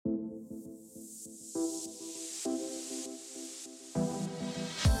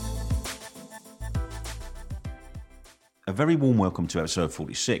A very warm welcome to episode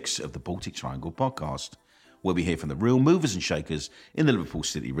 46 of the Baltic Triangle podcast, where we hear from the real movers and shakers in the Liverpool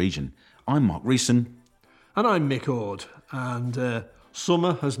City region. I'm Mark Reeson. And I'm Mick Ord. And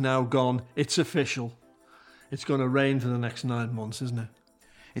summer has now gone. It's official. It's going to rain for the next 9 months, isn't it?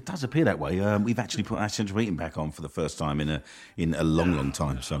 It does appear that way. We've actually put our central heating back on for the first time in a long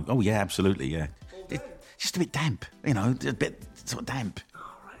time. So, oh yeah, absolutely, yeah. It's just a bit damp, a bit sort of damp. All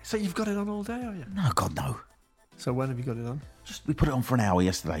right. So you've got it on all day, are you? No, God, no. So when have you got it on? We put it on for an hour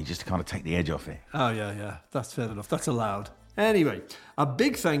yesterday just to kind of take the edge off it. Oh, yeah. That's fair enough. That's allowed. Anyway, a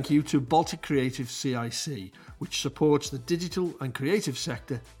big thank you to Baltic Creative CIC, which supports the digital and creative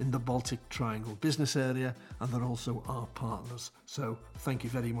sector in the Baltic Triangle business area, and they're also our partners. So thank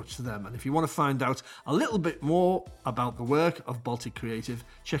you very much to them. And if you want to find out a little bit more about the work of Baltic Creative,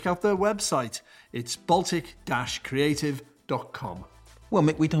 check out their website. It's baltic-creative.com. Well,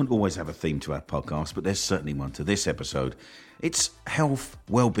 Mick, we don't always have a theme to our podcast, but there's certainly one to this episode. It's health,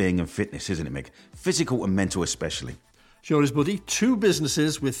 well-being and fitness, isn't it, Mick? Physical and mental especially. Sure is, buddy. Two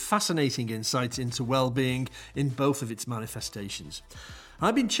businesses with fascinating insights into well-being in both of its manifestations.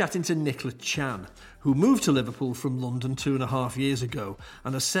 I've been chatting to Nicola Chan, who moved to Liverpool from London 2.5 years ago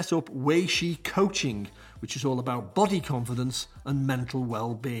and has set up Waishee Coaching, which is all about body confidence and mental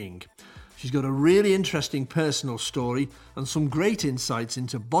well-being. She's got a really interesting personal story and some great insights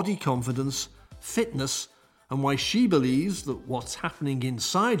into body confidence, fitness, and why she believes that what's happening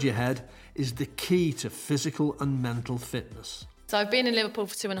inside your head is the key to physical and mental fitness. So I've been in Liverpool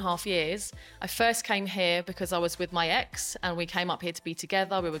for 2.5 years. I first came here because I was with my ex and we came up here to be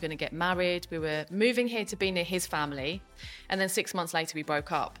together. We were going to get married. We were moving here to be near his family. And then 6 months later, we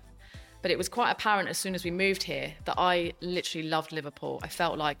broke up. But it was quite apparent as soon as we moved here that I literally loved Liverpool. I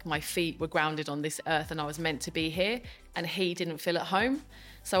felt like my feet were grounded on this earth and I was meant to be here, and he didn't feel at home.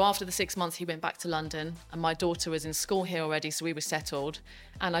 So after the 6 months, he went back to London and my daughter was in school here already, so we were settled.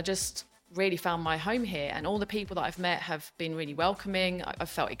 And I just really found my home here, and all the people that I've met have been really welcoming. I've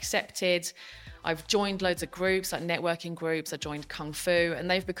felt accepted. I've joined loads of groups, like networking groups. I joined Kung Fu and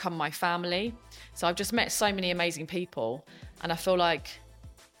they've become my family. So I've just met so many amazing people, and I feel like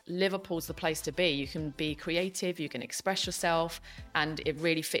Liverpool's the place to be. You can be creative, you can express yourself, and it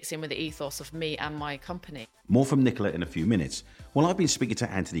really fits in with the ethos of me and my company. More from Nicola in a few minutes. Well, I've been speaking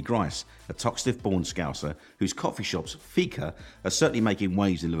to Anthony Grice, a Toxteth-born Scouser whose coffee shops, FIKA, are certainly making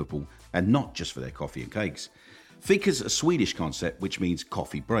waves in Liverpool, and not just for their coffee and cakes. FIKA's a Swedish concept which means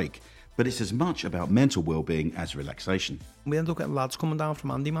coffee break, but it's as much about mental well-being as relaxation. We end up getting lads coming down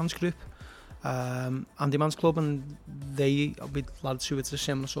from Andy Man's group, Andy Man's club, and they, with lads who it's a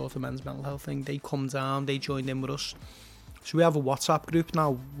similar sort of men's mental health thing, they come down, they join in with us. So we have a WhatsApp group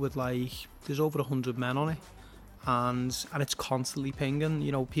now with there's over 100 men on it, and it's constantly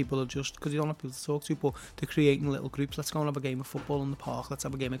pinging. People are just, because you don't have people to talk to, but they're creating little groups. Let's go and have a game of football in the park, let's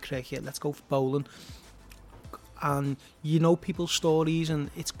have a game of cricket, let's go for bowling. And people's stories, and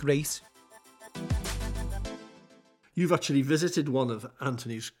it's great. You've actually visited one of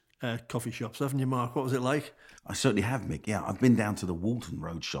Anthony's coffee shops, haven't you, Mark? What was it like? I certainly have, Mick. Yeah, I've been down to the Walton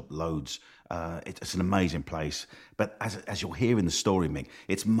Road shop loads. It's an amazing place. But as you'll hear in the story, Mick,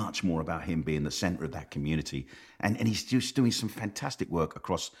 it's much more about him being the centre of that community. And he's just doing some fantastic work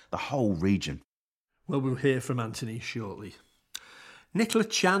across the whole region. Well, we'll hear from Anthony shortly. Nicola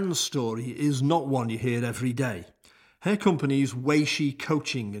Chan's story is not one you hear every day. Her company's Waishee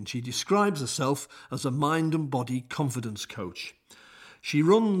Coaching, and she describes herself as a mind and body confidence coach. She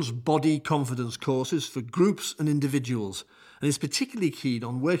runs body confidence courses for groups and individuals, and is particularly keen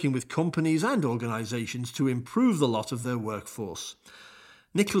on working with companies and organisations to improve the lot of their workforce.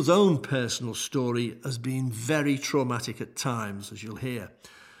 Nicola's own personal story has been very traumatic at times, as you'll hear,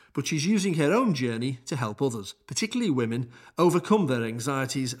 but she's using her own journey to help others, particularly women, overcome their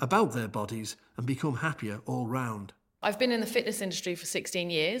anxieties about their bodies and become happier all round. I've been in the fitness industry for 16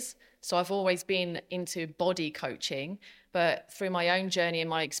 years, so I've always been into body coaching, but through my own journey and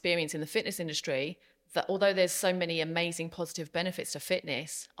my experience in the fitness industry, that although there's so many amazing positive benefits to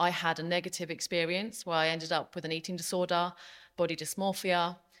fitness, I had a negative experience where I ended up with an eating disorder, body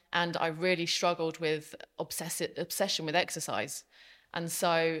dysmorphia, and I really struggled with obsession with exercise. And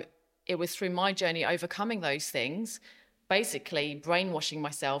so it was through my journey overcoming those things, basically brainwashing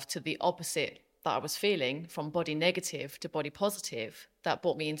myself to the opposite that I was feeling, from body negative to body positive, that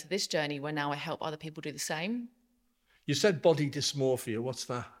brought me into this journey where now I help other people do the same. You said body dysmorphia. What's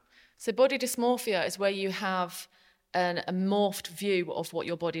that? So body dysmorphia is where you have a morphed view of what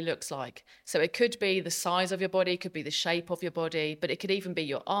your body looks like. So it could be the size of your body, it could be the shape of your body, but it could even be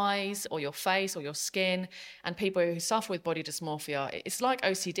your eyes or your face or your skin. And people who suffer with body dysmorphia, it's like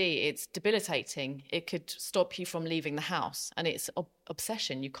OCD, it's debilitating. It could stop you from leaving the house, and it's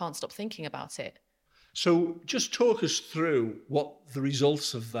obsession. You can't stop thinking about it. So just talk us through what the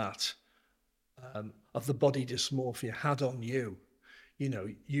results of that, of the body dysmorphia had on you. You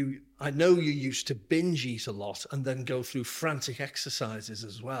know, I know you used to binge eat a lot and then go through frantic exercises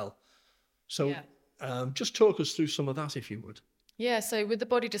as well. So just talk us through some of that, if you would. Yeah, so with the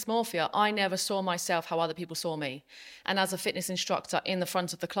body dysmorphia, I never saw myself how other people saw me. And as a fitness instructor in the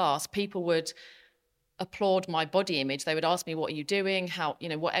front of the class, people would applaud my body image. They would ask me, what are you doing? How,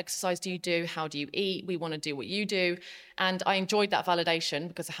 what exercise do you do? How do you eat? We want to do what you do. And I enjoyed that validation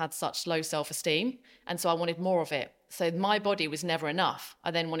because I had such low self-esteem. And so I wanted more of it. So my body was never enough.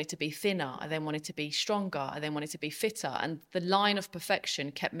 I then wanted to be thinner. I then wanted to be stronger. I then wanted to be fitter. And the line of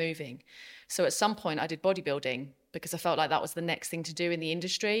perfection kept moving. So at some point I did bodybuilding because I felt like that was the next thing to do in the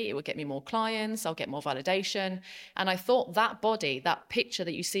industry. It would get me more clients. I'll get more validation. And I thought that body, that picture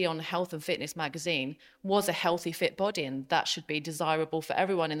that you see on Health and Fitness magazine was a healthy, fit body. And that should be desirable for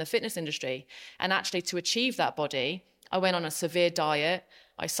everyone in the fitness industry. And actually to achieve that body, I went on a severe diet.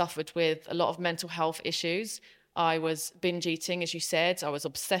 I suffered with a lot of mental health issues. I was binge eating, as you said. I was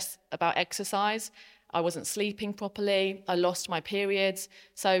obsessed about exercise. I wasn't sleeping properly. I lost my periods.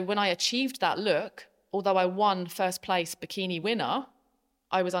 So when I achieved that look, although I won first place bikini winner,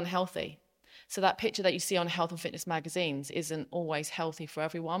 I was unhealthy. So that picture that you see on Health and Fitness magazines isn't always healthy for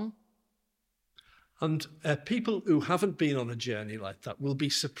everyone. And people who haven't been on a journey like that will be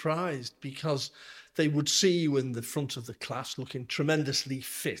surprised because they would see you in the front of the class looking tremendously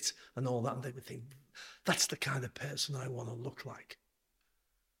fit and all that, and they would think, that's the kind of person I want to look like.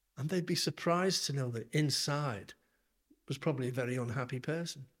 And they'd be surprised to know that inside was probably a very unhappy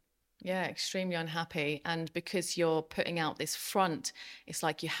person. Yeah, extremely unhappy. And because you're putting out this front, it's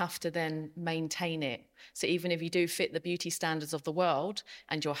like you have to then maintain it. So even if you do fit the beauty standards of the world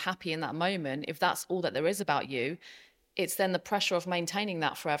and you're happy in that moment, if that's all that there is about you, it's then the pressure of maintaining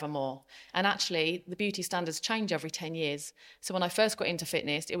that forevermore. And actually, the beauty standards change every 10 years. So when I first got into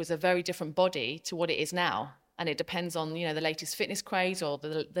fitness, it was a very different body to what it is now. And it depends on, the latest fitness craze or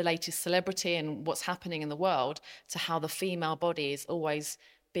the latest celebrity and what's happening in the world to how the female body is always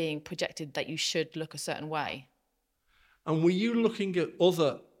being projected that you should look a certain way. And were you looking at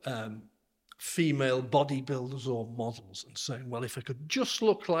other female bodybuilders or models and saying, well, if I could just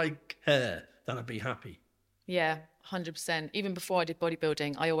look like her, then I'd be happy? Yeah, 100%. Even before I did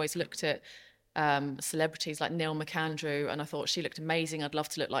bodybuilding, I always looked at celebrities like Neil McAndrew, and I thought she looked amazing. I'd love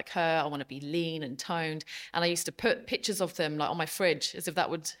to look like her. I want to be lean and toned. And I used to put pictures of them like on my fridge as if that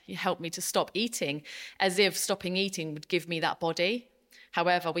would help me to stop eating, as if stopping eating would give me that body.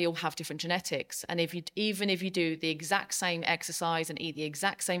 However, we all have different genetics. And even if you do the exact same exercise and eat the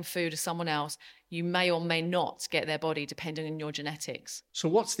exact same food as someone else, you may or may not get their body depending on your genetics. So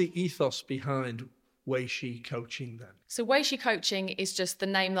what's the ethos behind Waishee Coaching then? So Waishee Coaching is just the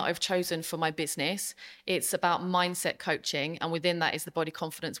name that I've chosen for my business. It's about mindset coaching, and within that is the body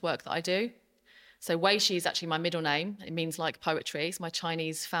confidence work that I do. So Waishee is actually my middle name. It means like poetry. It's my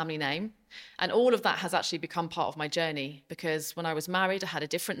Chinese family name. And all of that has actually become part of my journey because when I was married, I had a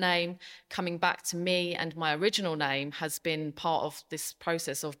different name. Coming back to me and my original name has been part of this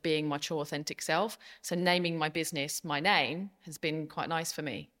process of being my true authentic self. So naming my business, my name, has been quite nice for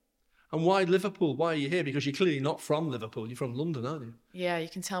me. And why Liverpool? Why are you here? Because you're clearly not from Liverpool. You're from London, aren't you? Yeah, you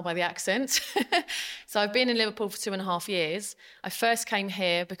can tell by the accent. So I've been in Liverpool for 2.5 years. I first came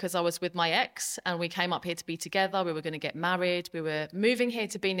here because I was with my ex and we came up here to be together. We were going to get married. We were moving here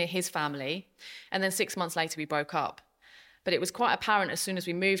to be near his family. And then 6 months later, we broke up. But it was quite apparent as soon as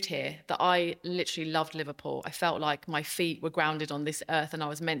we moved here that I literally loved Liverpool. I felt like my feet were grounded on this earth and I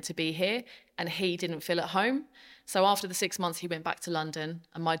was meant to be here, and he didn't feel at home. So after the 6 months, he went back to London,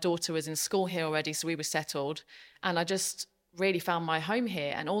 and my daughter was in school here already, so we were settled. And I just really found my home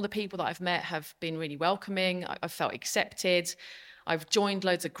here. And all the people that I've met have been really welcoming. I felt accepted. I've joined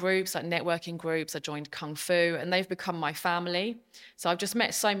loads of groups, like networking groups. I joined Kung Fu, and they've become my family. So I've just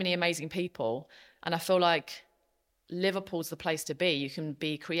met so many amazing people, and I feel like Liverpool's the place to be. You can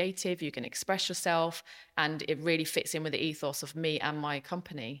be creative, you can express yourself, and it really fits in with the ethos of me and my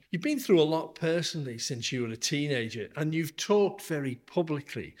company. You've been through a lot personally since you were a teenager, and you've talked very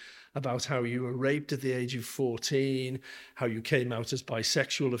publicly about how you were raped at the age of 14, how you came out as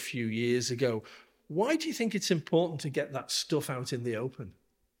bisexual a few years ago. Why do you think it's important to get that stuff out in the open?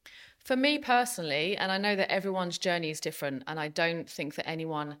 For me personally, and I know that everyone's journey is different, and I don't think that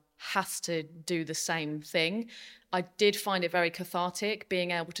anyone has to do the same thing, I did find it very cathartic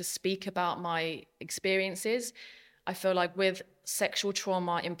being able to speak about my experiences. I feel like with sexual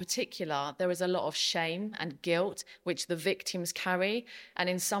trauma in particular, there is a lot of shame and guilt which the victims carry. And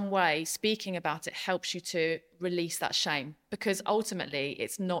in some way, speaking about it helps you to release that shame, because ultimately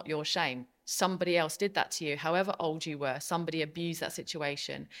it's not your shame. Somebody else did that to you, however old you were, somebody abused that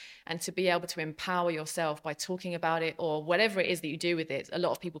situation. And to be able to empower yourself by talking about it, or whatever it is that you do with it. A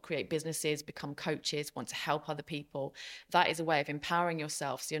lot of people create businesses, become coaches, want to help other people. That is a way of empowering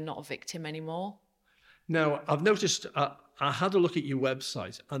yourself so you're not a victim anymore. Now, I've noticed, I had a look at your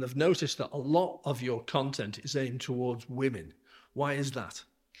website, and I've noticed that a lot of your content is aimed towards women. Why is that?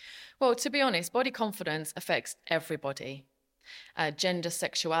 Well, to be honest, body confidence affects everybody. Gender,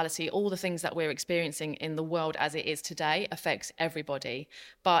 sexuality, all the things that we're experiencing in the world as it is today affects everybody.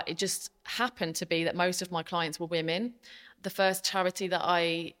 But it just happened to be that most of my clients were women. The first charity that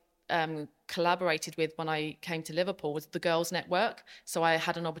I collaborated with when I came to Liverpool was the Girls Network. So I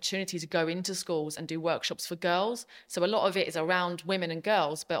had an opportunity to go into schools and do workshops for girls. So a lot of it is around women and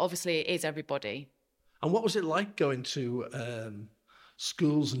girls, but obviously it is everybody. And what was it like going to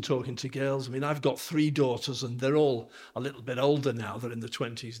schools and talking to girls? I mean, I've got 3 daughters and they're all a little bit older now. They're in the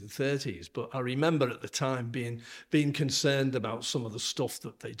 20s and 30s. But I remember at the time being concerned about some of the stuff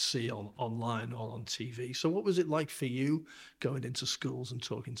that they'd see online or on TV. So what was it like for you going into schools and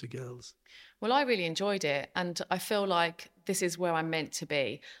talking to girls? Well, I really enjoyed it, and I feel like this is where I'm meant to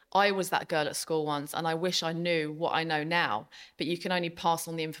be. I was that girl at school once, and I wish I knew what I know now, but you can only pass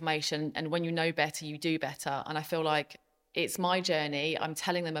on the information, and when you know better, you do better. And I feel like it's my journey. I'm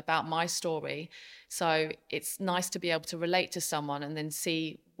telling them about my story. So it's nice to be able to relate to someone and then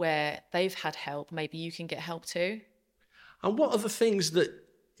see where they've had help. Maybe you can get help too. And what are the things that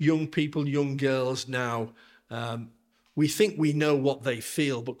young people, young girls now, we think we know what they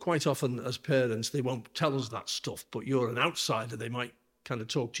feel, but quite often as parents, they won't tell us that stuff. But you're an outsider, they might kind of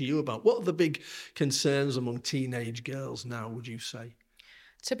talk to you about. What are the big concerns among teenage girls now, would you say?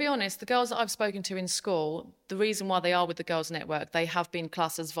 To be honest, the girls that I've spoken to in school, the reason why they are with the Girls Network, they have been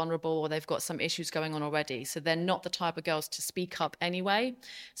classed as vulnerable or they've got some issues going on already. So they're not the type of girls to speak up anyway.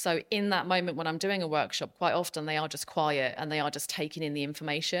 So in that moment when I'm doing a workshop, quite often they are just quiet and they are just taking in the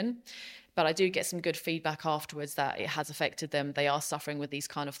information. But I do get some good feedback afterwards that it has affected them. They are suffering with these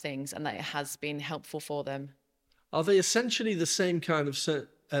kind of things and that it has been helpful for them. Are they essentially the same kind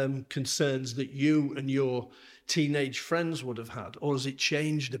of concerns that you and your teenage friends would have had, or has it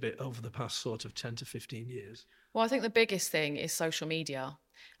changed a bit over the past sort of 10 to 15 years? Well, I think the biggest thing is social media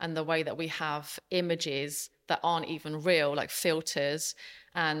and the way that we have images that aren't even real, like filters,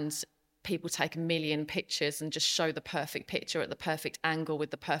 and people take a million pictures and just show the perfect picture at the perfect angle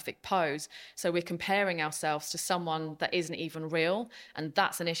with the perfect pose. So we're comparing ourselves to someone that isn't even real, and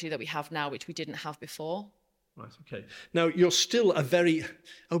that's an issue that we have now, which we didn't have before. Right, okay. Now, you're still I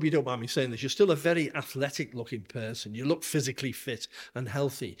hope you don't mind me saying this, you're still a very athletic-looking person. You look physically fit and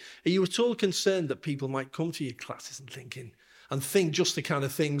healthy. Are you at all concerned that people might come to your classes and think just the kind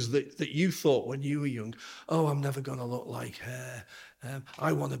of things that you thought when you were young? Oh, I'm never going to look like her.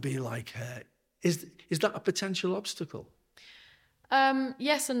 I want to be like her. Is that a potential obstacle?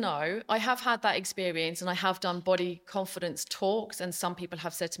 Yes and no. I have had that experience and I have done body confidence talks, and some people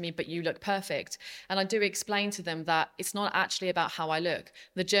have said to me, but you look perfect. And I do explain to them that it's not actually about how I look.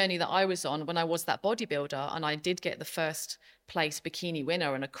 The journey that I was on when I was that bodybuilder and I did get the first place bikini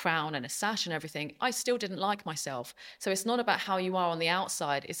winner and a crown and a sash and everything, I still didn't like myself. So it's not about how you are on the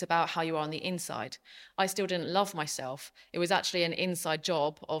outside, it's about how you are on the inside. I still didn't love myself. It was actually an inside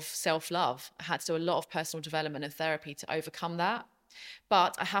job of self-love. I had to do a lot of personal development and therapy to overcome that.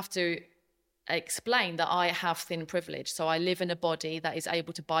 But I have to explain that I have thin privilege. So I live in a body that is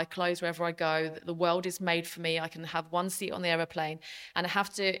able to buy clothes wherever I go. The world is made for me. I can have one seat on the aeroplane. And I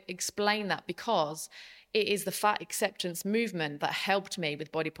have to explain that because it is the fat acceptance movement that helped me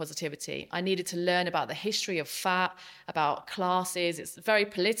with body positivity. I needed to learn about the history of fat, about classes. It's very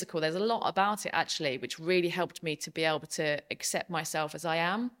political. There's a lot about it, actually, which really helped me to be able to accept myself as I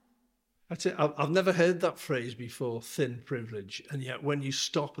am. That's it. I've never heard that phrase before, thin privilege. And yet when you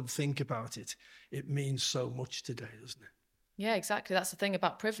stop and think about it, it means so much today, doesn't it? Yeah, exactly. That's the thing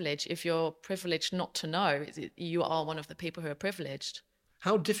about privilege. If you're privileged not to know, you are one of the people who are privileged.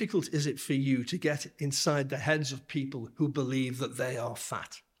 How difficult is it for you to get inside the heads of people who believe that they are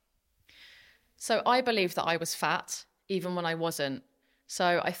fat? So I believed that I was fat, even when I wasn't.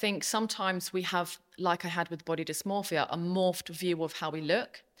 So I think sometimes we have, like I had with body dysmorphia, a morphed view of how we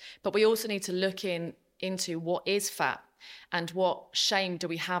look. But we also need to look into what is fat. and what shame do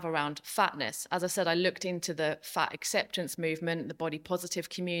we have around fatness. As I said, I looked into the fat acceptance movement, the body positive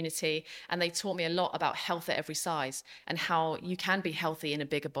community, and they taught me a lot about health at every size and how you can be healthy in a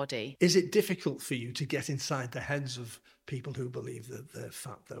bigger body. Is it difficult for you to get inside the heads of people who believe that they're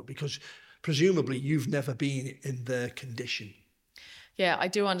fat, though? Because presumably you've never been in their condition. Yeah, I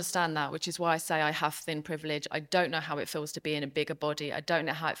do understand that, which is why I say I have thin privilege. I don't know how it feels to be in a bigger body. I don't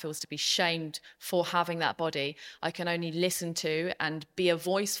know how it feels to be shamed for having that body. I can only listen to and be a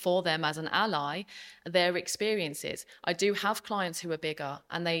voice for them as an ally, their experiences. I do have clients who are bigger,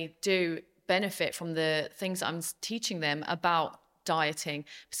 and they do benefit from the things I'm teaching them about dieting.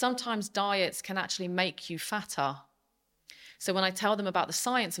 Sometimes diets can actually make you fatter. So when I tell them about the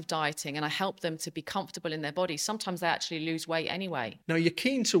science of dieting and I help them to be comfortable in their body, sometimes they actually lose weight anyway. Now, you're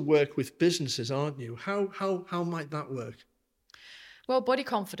keen to work with businesses, aren't you? How might that work? Well, body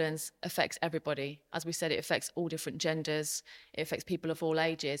confidence affects everybody. As we said, it affects all different genders. It affects people of all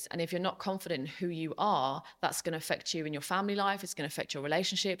ages. And if you're not confident in who you are, that's going to affect you in your family life. It's going to affect your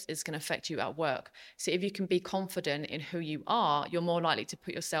relationships. It's going to affect you at work. So if you can be confident in who you are, you're more likely to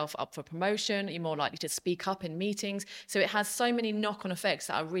put yourself up for promotion. You're more likely to speak up in meetings. So it has so many knock-on effects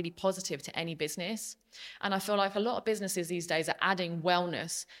that are really positive to any business. And I feel like a lot of businesses these days are adding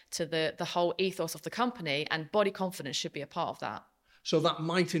wellness to the whole ethos of the company, and body confidence should be a part of that. So that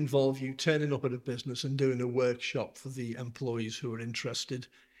might involve you turning up at a business and doing a workshop for the employees who are interested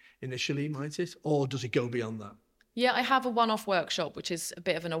initially, might it? Or does it go beyond that? Yeah, I have a one-off workshop, which is a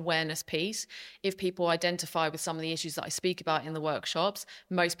bit of an awareness piece. If people identify with some of the issues that I speak about in the workshops,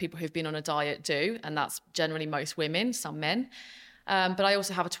 most people who've been on a diet do, and that's generally most women, some men. But I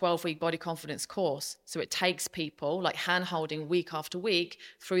also have a 12-week body confidence course. So it takes people, like hand-holding week after week,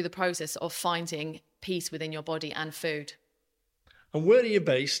 through the process of finding peace within your body and food. And where are you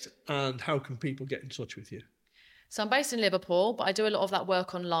based, and how can people get in touch with you? So I'm based in Liverpool, but I do a lot of that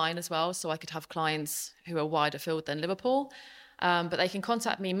work online as well. So I could have clients who are wider field than Liverpool. But they can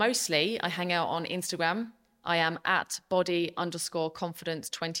contact me mostly. I hang out on Instagram. I am at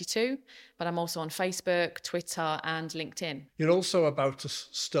body_confidence22, but I'm also on Facebook, Twitter, and LinkedIn. You're also about to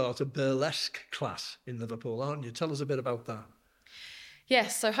start a burlesque class in Liverpool, aren't you? Tell us a bit about that.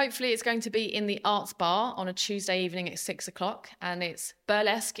 Yes, so hopefully it's going to be in the Arts Bar on a Tuesday evening at 6:00, and it's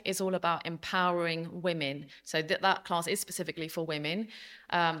burlesque is all about empowering women. So that class is specifically for women.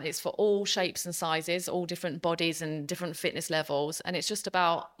 It's for all shapes and sizes, all different bodies and different fitness levels, and it's just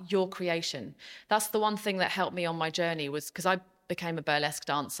about your creation. That's the one thing that helped me on my journey, was because I became a burlesque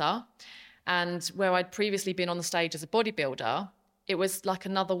dancer, and where I'd previously been on the stage as a bodybuilder, it was like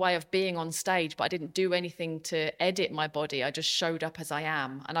another way of being on stage, but I didn't do anything to edit my body. I just showed up as I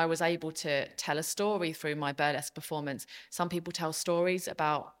am. And I was able to tell a story through my burlesque performance. Some people tell stories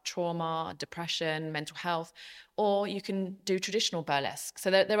about trauma, depression, mental health, or you can do traditional burlesque. So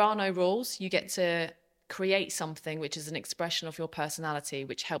there are no rules. You get to create something which is an expression of your personality,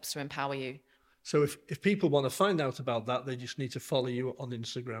 which helps to empower you. So if people want to find out about that, they just need to follow you on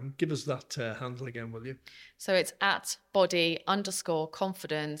Instagram. Give us that handle again, will you? So it's at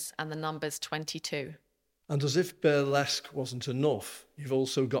body_confidence and the number's 22. And as if burlesque wasn't enough, you've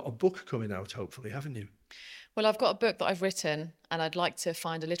also got a book coming out, hopefully, haven't you? Well, I've got a book that I've written, and I'd like to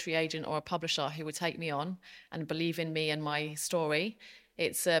find a literary agent or a publisher who would take me on and believe in me and my story.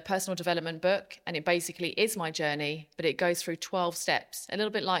 It's a personal development book, and it basically is my journey, but it goes through 12 steps, a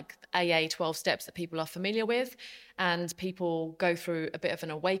little bit like AA 12 steps that people are familiar with. And people go through a bit of an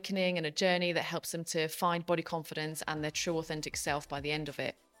awakening and a journey that helps them to find body confidence and their true authentic self by the end of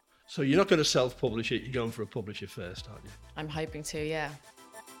it. So you're not going to self-publish it, you're going for a publisher first, aren't you? I'm hoping to, yeah.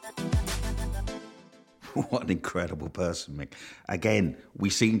 What an incredible person, Mick. Again, we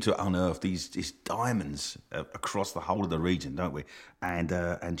seem to unearth these diamonds across the whole of the region, don't we?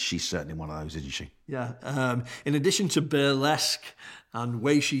 And she's certainly one of those, isn't she? Yeah. In addition to burlesque and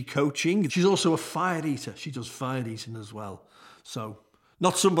Waishee Coaching, she's also a fire eater. She does fire eating as well. So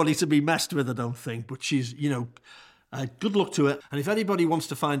not somebody to be messed with, I don't think, but she's, good luck to it. And if anybody wants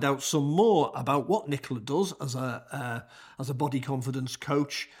to find out some more about what Nicola does as a body confidence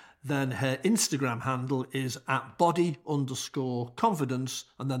coach, then her Instagram handle is at body_confidence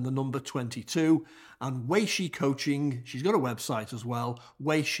and then the number 22. And Waishee Coaching, she's got a website as well.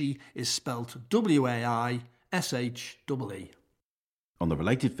 Waishee is spelt Waishee. On the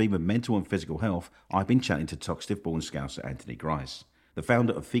related theme of mental and physical health, I've been chatting to Toxteth-born Scouser Anthony Grice, the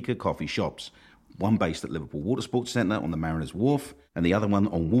founder of FIKA coffee shops, one based at Liverpool Water Sports Centre on the Mariners Wharf and the other one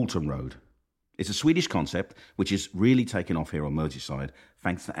on Walton Road. It's a Swedish concept which is really taken off here on Merseyside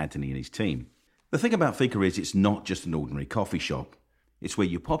thanks to Anthony and his team. The thing about FIKA is it's not just an ordinary coffee shop. It's where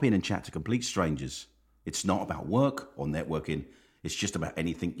you pop in and chat to complete strangers. It's not about work or networking. It's just about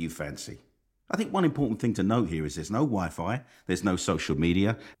anything you fancy. I think one important thing to note here is there's no Wi-Fi, there's no social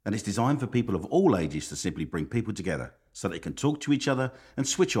media, and it's designed for people of all ages to simply bring people together so they can talk to each other and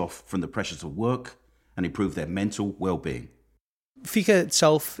switch off from the pressures of work and improve their mental well-being. FIKA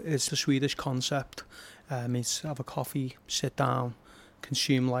itself is the Swedish concept. It's have a coffee, sit down,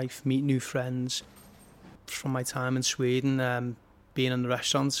 consume life, meet new friends. From my time in Sweden, being in the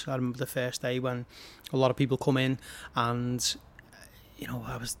restaurants, I remember the first day when a lot of people come in and, you know,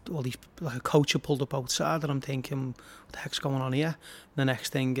 I was all these, like a coach pulled up outside and I'm thinking, what the heck's going on here? The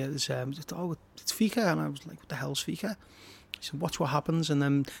next thing is, it's FIKA. And I was like, what the hell's FIKA? He said, watch what happens. And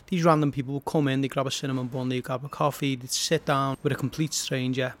then these random people would come in, they grab a cinnamon bun, they grab a coffee, they'd sit down with a complete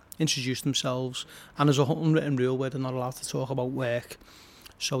stranger, introduce themselves, and there's a unwritten rule where they're not allowed to talk about work.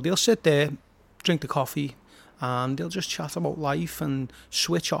 So they'll sit there, drink the coffee, and they'll just chat about life and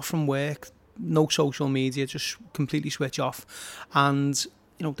switch off from work. No social media, just completely switch off. And,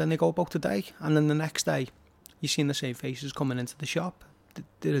 you know, then they go about the day. And then the next day, you're seeing the same faces coming into the shop.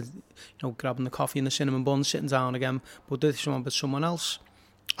 They're, you know, grabbing the coffee and the cinnamon bun, sitting down again, but this one with someone else.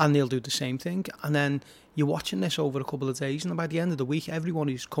 And they'll do the same thing. And then you're watching this over a couple of days, and by the end of the week, everyone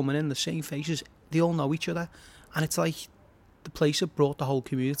who's coming in, the same faces, they all know each other. And it's like the place that brought the whole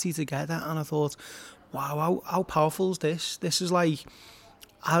community together. And I thought, wow, how powerful is this? This is like,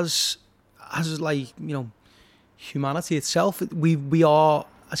 as like, you know, humanity itself, we are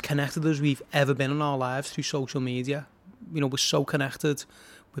as connected as we've ever been in our lives through social media. You know, we're so connected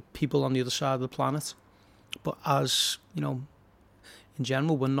with people on the other side of the planet. But as, you know, in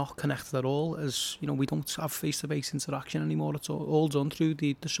general, we're not connected at all. As, you know, we don't have face-to-face interaction anymore. It's all done through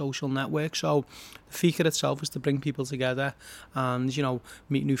the social network. So the FIKA itself is to bring people together and, you know,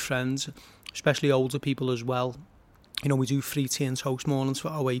 meet new friends, especially older people as well. You know, we do free tea and toast mornings for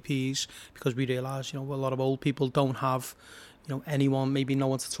OAPs because we realise, you know, a lot of old people don't have, you know, anyone, maybe no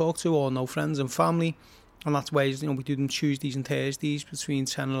one to talk to or no friends and family. And that's why, you know, we do them Tuesdays and Thursdays between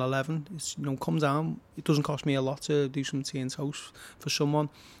 10 and 11. It's, you know, come down. It doesn't cost me a lot to do some tea and toast for someone.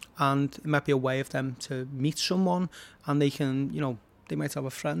 And it might be a way of them to meet someone and they can, you know, they might have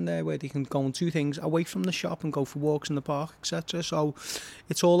a friend there where they can go and do things away from the shop and go for walks in the park, etc. So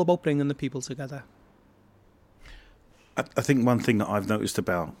it's all about bringing the people together. I think one thing that I've noticed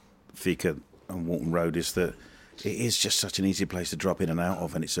about FIKA and Walton Road is that it is just such an easy place to drop in and out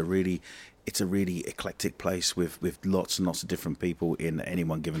of, and it's a really eclectic place with lots and lots of different people in any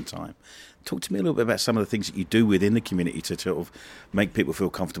one given time. Talk to me a little bit about some of the things that you do within the community to sort of make people feel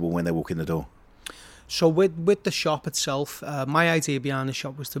comfortable when they walk in the door. So with the shop itself, my idea behind the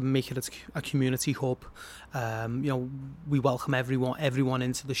shop was to make it a community hub. You know, we welcome everyone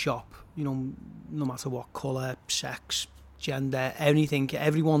into the shop. You know, no matter what colour, sex, gender, anything,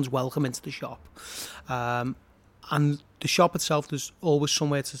 everyone's welcome into the shop. And the shop itself, there's always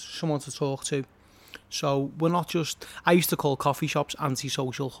someone to talk to. So we're not just, I used to call coffee shops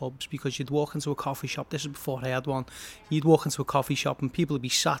anti-social hubs because you'd walk into a coffee shop, this is before I had one, you'd walk into a coffee shop and people would be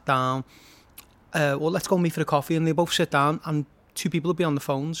sat down, well, let's go meet for a coffee, and they both sit down and two people would be on the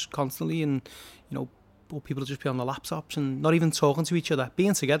phones constantly, and, you know, or people would just be on the laptops and not even talking to each other,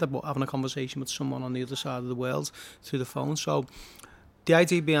 being together but having a conversation with someone on the other side of the world through the phone. So the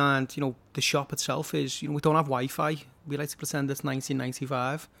idea behind, you know, the shop itself is, you know, we don't have Wi-Fi. We like to pretend it's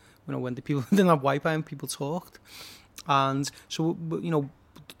 1995, you know, when the people didn't have Wi-Fi and people talked. And so, you know,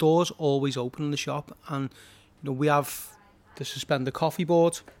 the door's always open in the shop, and, you know, we have the suspended coffee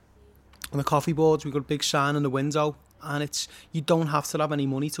board. On the coffee boards, we've got a big sign in the window, and it's, you don't have to have any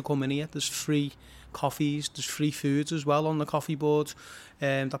money to come in here. There's free coffees, there's free foods as well on the coffee board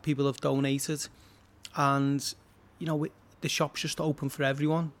that people have donated. And, you know, the shop's just open for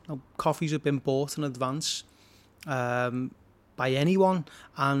everyone. You know, coffees have been bought in advance by anyone,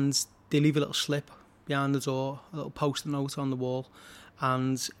 and they leave a little slip behind the door, a little post-it note on the wall,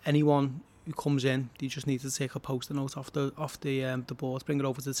 and anyone who comes in, you just need to take a post-it note off the board, bring it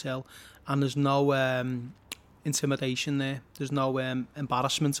over to the till, and there's no intimidation there. There's no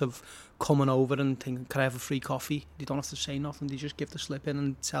embarrassment of coming over and thinking, can I have a free coffee? You don't have to say nothing. They just give the slip in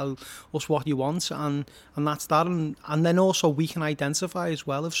and tell us what you want, and that's that. And then also we can identify as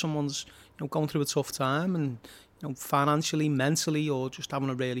well if someone's, you know, going through a tough time and, you know, financially, mentally, or just having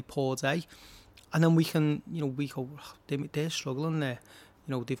a really poor day, and then we can, you know, we go, they're struggling there.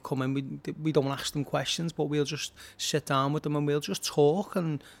 You know, they've come in, we don't ask them questions, but we'll just sit down with them and we'll just talk.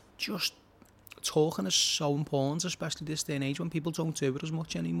 And just talking is so important, especially this day and age when people don't do it as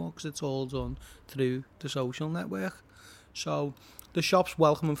much anymore because it's all done through the social network. So the shop's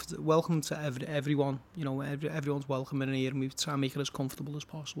welcome to everyone. You know, everyone's welcome in here, and we try and make it as comfortable as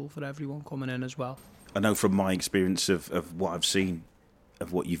possible for everyone coming in as well. I know from my experience of what I've seen,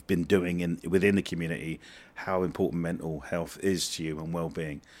 of what you've been doing within the community, how important mental health is to you and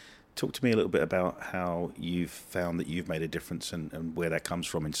well-being. Talk to me a little bit about how you've found that you've made a difference and where that comes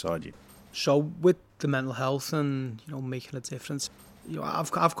from inside you. So with the mental health and, you know, making a difference, you know,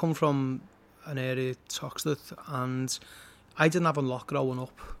 I've come from an area, Toxteth, and I didn't have a lot growing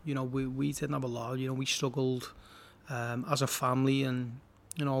up. You know, we didn't have a lot. You know, we struggled as a family, and,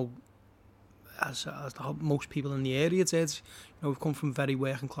 you know, as most people in the area did. You know, we've come from very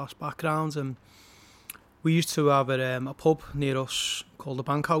working class backgrounds, and we used to have a pub near us called the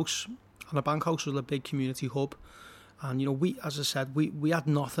Bankhouse, and the Bankhouse was a big community hub. And, you know, as I said, we had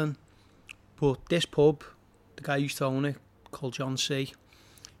nothing, but this pub, the guy who used to own it, called John C.,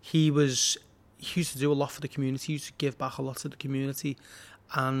 he used to do a lot for the community. He used to give back a lot to the community,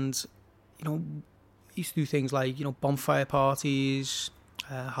 and, you know, he used to do things like, you know, bonfire parties,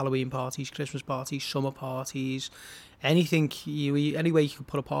 Halloween parties, Christmas parties, summer parties, anything, any way you could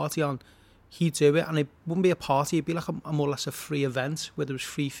put a party on, he'd do it. And it wouldn't be a party, it'd be like a more or less a free event where there was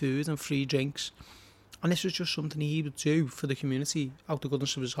free food and free drinks. And this was just something he would do for the community out the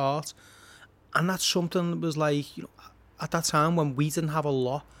goodness of his heart. And that's something that was like, you know, at that time when we didn't have a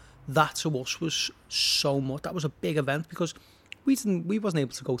lot, that to us was so much. That was a big event, because we wasn't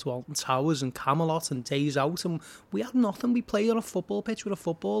able to go to Alton Towers and Camelot and Days Out, and we had nothing. We played on a football pitch with a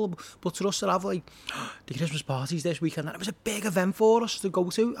football, but to us to have like the Christmas parties this weekend, and it was a big event for us to go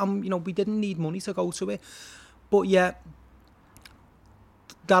to, and, you know, we didn't need money to go to it. But yeah,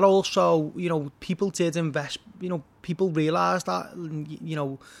 that also, you know, people did invest. You know, people realised that, you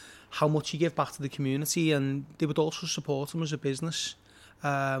know, how much you give back to the community, and they would also support them as a business,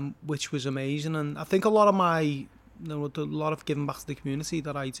 which was amazing. And I think a lot of giving back to the community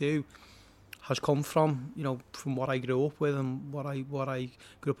that I do has come from, you know, from what I grew up with and what I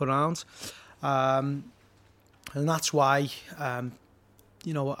grew up around, and that's why,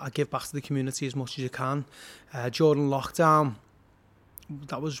 you know, I give back to the community as much as I can. During lockdown,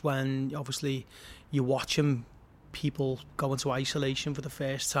 that was when obviously you're watching people go into isolation for the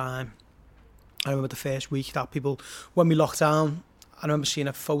first time. I remember the first week that people, when we locked down, I remember seeing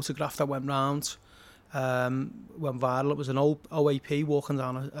a photograph that went round, went viral. It was an old OAP walking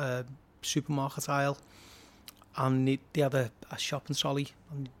down a supermarket aisle, and they had a shopping trolley,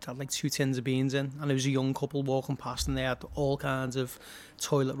 and they had like 2 tins of beans in, and there was a young couple walking past, and they had all kinds of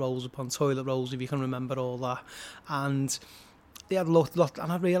toilet rolls upon toilet rolls, if you can remember all that. And they had a lot,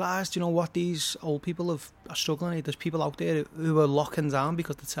 and I realised, you know what, these old people are struggling. There's people out there who are locking down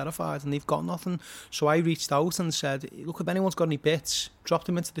because they're terrified and they've got nothing. So I reached out and said, look, if anyone's got any bits, drop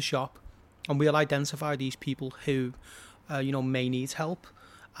them into the shop, and we'll identify these people who, you know, may need help.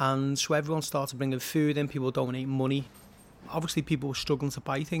 And so everyone started bringing food in, people donating money. Obviously, people were struggling to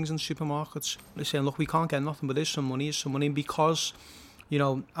buy things in supermarkets. They're saying, look, we can't get nothing, but there's some money. And because, you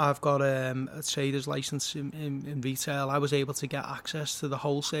know, I've got a trader's license in retail, I was able to get access to the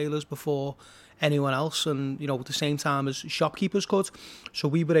wholesalers before anyone else, and, you know, at the same time as shopkeepers could. So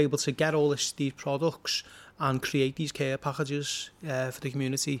we were able to get all these products and create these care packages for the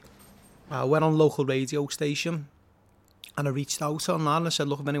community. I went on local radio station, and I reached out on that, and I said,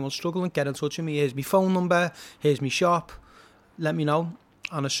 look, if anyone's struggling, get in touch with me. Here's my phone number, here's my shop, let me know.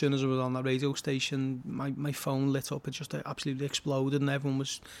 And as soon as I was on that radio station, my phone lit up. It just absolutely exploded, and everyone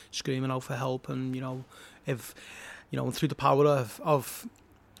was screaming out for help. And, you know, if, you know, through the power of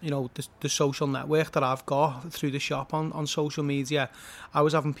you know, the social network that I've got through the shop on social media, I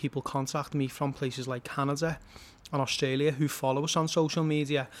was having people contact me from places like Canada and Australia who follow us on social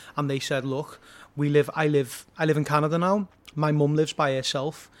media, and they said, look, I live in Canada now. My mum lives by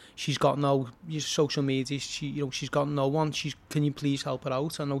herself. She's got no social media. She's got no one. Can you please help her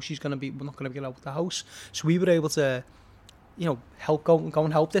out? I know we're not going to get out of the house. So we were able to, you know, go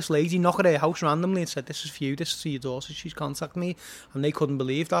and help this lady, knock at her house randomly and said, this is for you, this is for your daughter. She's contacted me, and they couldn't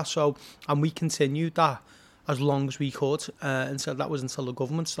believe that. So, and we continued that as long as we could, and so that was until the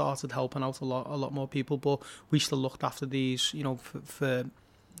government started helping out a lot more people. But we still looked after these, you know, for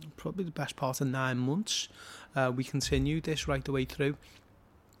probably the best part of 9 months. We continued this right the way through,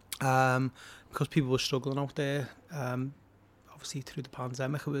 because people were struggling out there. Obviously through the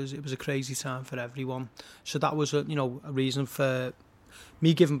pandemic, it was a crazy time for everyone. So that was a reason for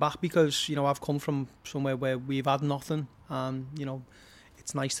me giving back, because, you know, I've come from somewhere where we've had nothing, and, you know,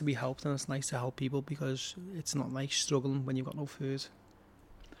 it's nice to be helped, and it's nice to help people, because it's not nice struggling when you've got no food.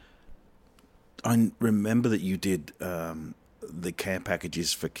 I remember that you did the care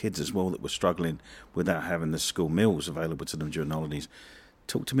packages for kids as well that were struggling without having the school meals available to them during holidays.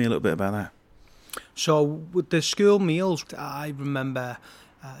 Talk to me a little bit about that. So with the school meals, I remember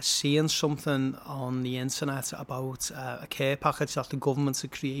seeing something on the internet about a care package that the government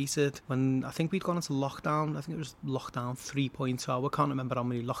had created when I think we'd gone into lockdown. I think it was lockdown 3.0. I can't remember how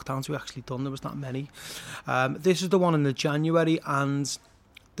many lockdowns we actually done. There was not many. This is the one in the January, and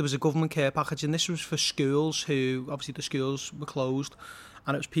there was a government care package, and this was for schools who, obviously the schools were closed,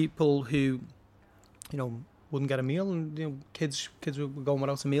 and it was people who, wouldn't get a meal, and kids were going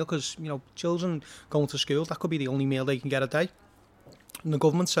without a meal because children going to school, that could be the only meal they can get a day. And the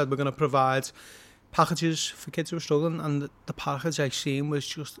government said we're going to provide packages for kids who are struggling, and the package I seen was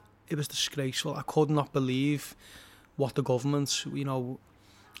just, it was disgraceful. I could not believe what the government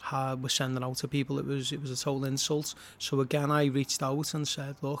was sending out to people. It was a total insult. So again, I reached out and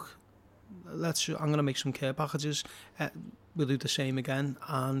said, look, I'm going to make some care packages. We'll do the same again.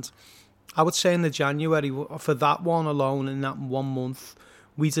 And I would say in the January, for that one alone, in that 1 month,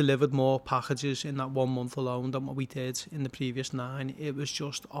 we delivered more packages in that 1 month alone than what we did in the previous 9. It was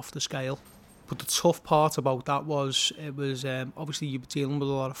just off the scale. But the tough part about that was, it was obviously you were dealing with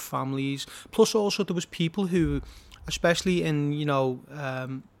a lot of families. Plus also there was people who, especially in,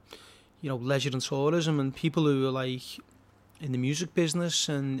 leisure and tourism, and people who are like in the music business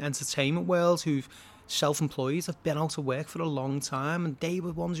and entertainment world, who've self-employed, have been out of work for a long time, and they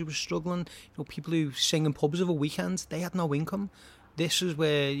were ones who were struggling. People who sing in pubs over weekends, they had no income. This is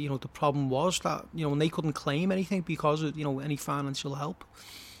where, the problem was that, and they couldn't claim anything because of, any financial help.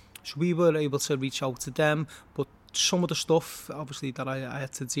 So we were able to reach out to them, but some of the stuff, obviously, that I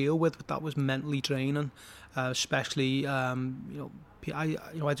had to deal with, that was mentally draining, especially,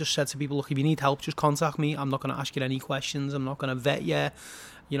 I just said to people, look, if you need help, just contact me. I'm not going to ask you any questions. I'm not going to vet you,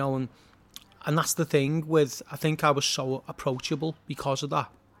 and that's the thing with, I think I was so approachable because of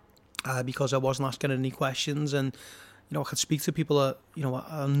that, because I wasn't asking any questions, and, I could speak to people at,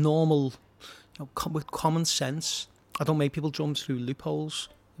 a normal, with common sense. I don't make people jump through loopholes.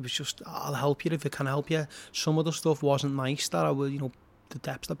 It was just, I'll help you if I can help you. Some of the stuff wasn't nice that I would, the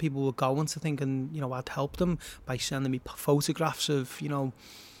depths that people were going to thinking, I'd help them by sending me photographs of,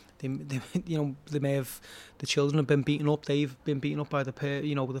 they may have, the children have been beaten up. They've been beaten up by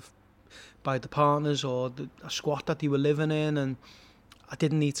by the partners or a squat that they were living in, and I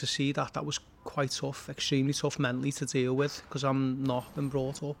didn't need to see that. That was quite tough, extremely tough mentally to deal with, because I'm not been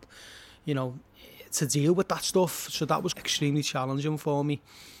brought up, to deal with that stuff. So that was extremely challenging for me.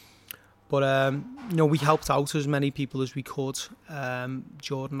 But, we helped out as many people as we could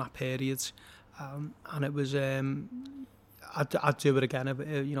during that period. And it was, I'd do it again.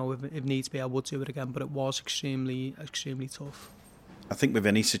 If needs be, I would do it again. But it was extremely, extremely tough. I think with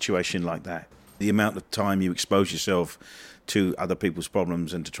any situation like that, the amount of time you expose yourself to other people's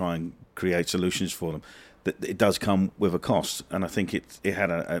problems and to try and create solutions for them, that it does come with a cost. And I think it had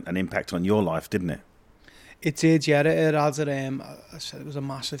an impact on your life, didn't it? It did, yeah. It had, I said, it was a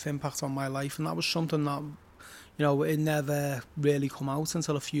massive impact on my life, and that was something that, it never really come out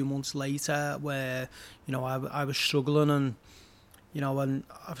until a few months later, where, I was struggling, and, and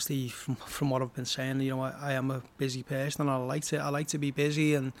obviously from what I've been saying, I am a busy person, and I like to be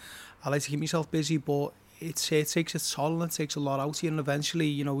busy, and I like to keep myself busy, but it takes its toll, and it takes a lot out of you, and eventually,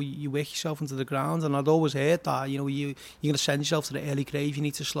 you work yourself into the ground. And I'd always heard that, you're going to send yourself to the early grave, you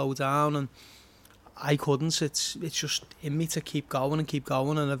need to slow down, and I couldn't. It's just in me to keep going,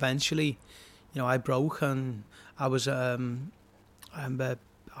 and eventually, I broke, and I was having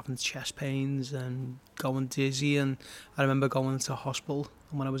chest pains and going dizzy, and I remember going into hospital,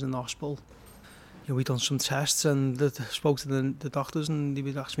 and when I was in the hospital, we done some tests, and I spoke to the doctors, and they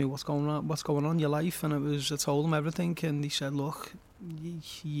would ask me what's going on in your life, and I told them everything, and they said, look,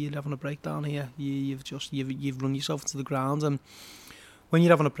 you're having a breakdown here. You've run yourself into the ground, and when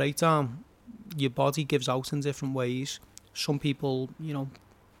you're having a breakdown, your body gives out in different ways. Some people,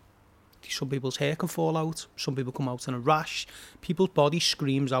 some people's hair can fall out. Some people come out in a rash. People's body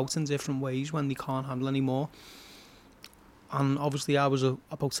screams out in different ways when they can't handle anymore. And obviously I was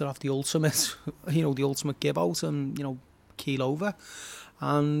about to have the ultimate, the ultimate give out and, keel over.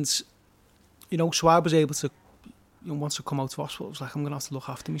 And, so I was able to, once I come out of hospital, I was like, I'm going to have to look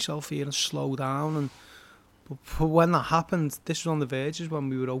after myself here and slow down. And but when that happened, this was on the verges when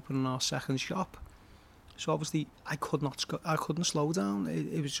we were opening our second shop. So obviously I couldn't slow down.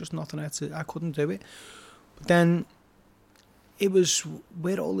 It was just nothing else. I couldn't do it. But then it was,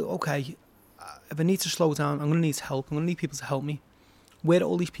 okay, if I need to slow down, I'm going to need help. I'm going to need people to help me. Where are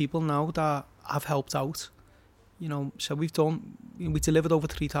all these people now that I've helped out? So we delivered over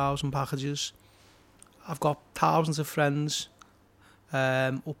 3,000 packages. I've got thousands of friends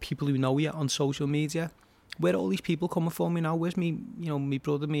or people who know you on social media. Where are all these people coming for me now? Where's me, my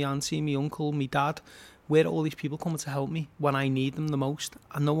brother, my auntie, my uncle, my dad? where are all these people coming to help me when I need them the most?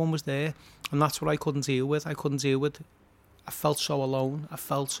 And no one was there. And that's what I couldn't deal with. I felt so alone. I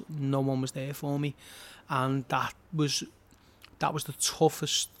felt no one was there for me. And that was the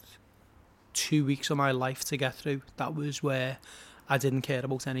toughest 2 weeks of my life to get through. That was where I didn't care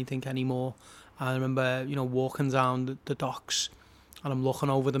about anything anymore. I remember, walking down the docks and I'm looking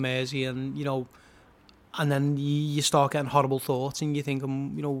over the Mersey and, and then you start getting horrible thoughts and you think,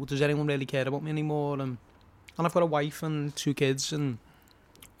 does anyone really care about me anymore? And I've got a wife and 2 kids, and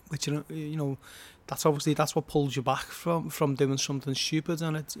which, that's what pulls you back from doing something stupid.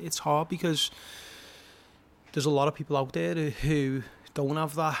 And it's hard because there's a lot of people out there who don't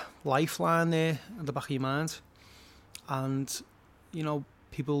have that lifeline there at the back of your mind. And,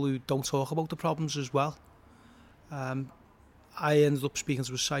 people who don't talk about the problems as well. I ended up speaking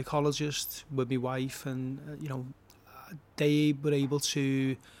to a psychologist with my wife, and, they were able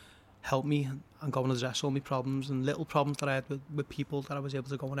to help me and go and address all my problems and little problems that I had with people that I was able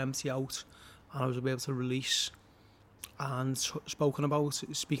to go and empty out and I was able to release. And speaking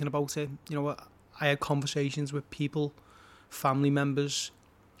about it, I had conversations with people, family members,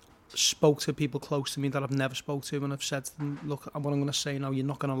 spoke to people close to me that I've never spoke to, and I've said to them, look, what I'm going to say now, you're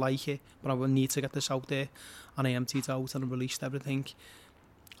not going to like it, but I will need to get this out there. And I emptied out and I released everything.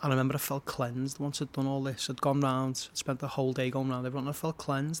 And I remember I felt cleansed once I'd done all this. I'd gone round, I'd spent the whole day going round everyone, and I felt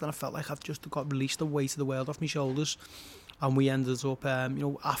cleansed, and I felt like I've just got released the weight of the world off my shoulders. And we ended up,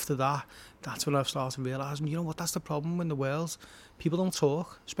 after that, that's when I started realising, that's the problem in the world. People don't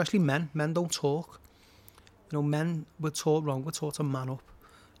talk, especially men. Men don't talk. Men were taught wrong, we're taught to man up.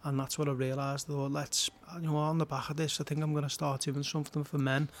 And that's what I realised. I thought, let's, on the back of this, I think I'm going to start doing something for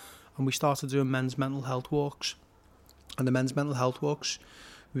men. And we started doing men's mental health walks. And the men's mental health walks,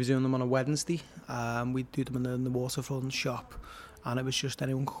 we were doing them on a Wednesday. We'd do them in the waterfront shop. And it was just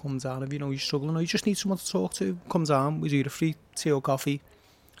anyone could come down. If you're struggling or you just need someone to talk to, come down. We do a free tea or coffee.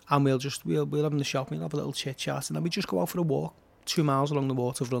 And we'll have in the shop, we'll have a little chit chat. And then we just go out for a walk, 2 miles along the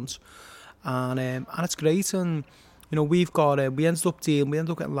waterfront. And it's great. And we've got we ended up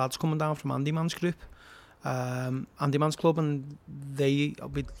getting lads coming down from Andy Man's group, Andy Man's club, and they,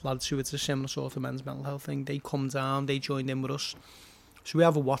 with lads who it's a similar sort of men's mental health thing, they come down, they joined in with us. So we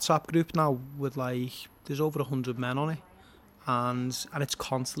have a WhatsApp group now with there's over 100 men on it, and it's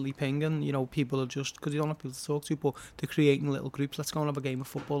constantly pinging. People are just, because you don't have people to talk to, but they're creating little groups. Let's go and have a game of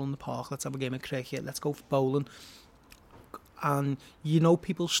football in the park. Let's have a game of cricket. Let's go for bowling. And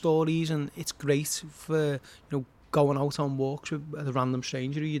people's stories, and it's great for going out on walks with a random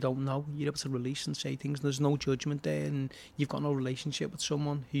stranger who you don't know. You're able to release and say things, and there's no judgment there, and you've got no relationship with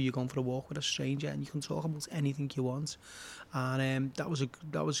someone who you're going for a walk with, a stranger, and you can talk about anything you want. And that was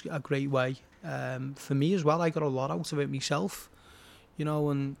a great way for me as well. I got a lot out of it myself,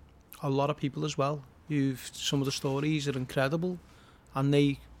 and a lot of people as well some of the stories are incredible, and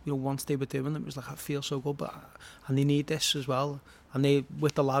they, once they were doing it, it was like, I feel so good, and they need this as well. And they,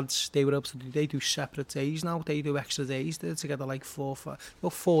 with the lads, they were able to they do separate days now. They do extra days. They're together like 4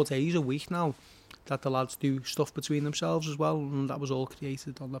 days a week now that the lads do stuff between themselves as well. And that was all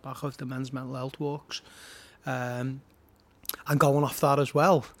created on the back of the men's mental health walks. And going off that as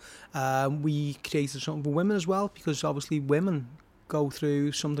well, we created something for women as well, because obviously women go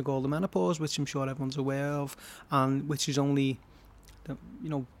through something called the menopause, which I'm sure everyone's aware of, and which is only,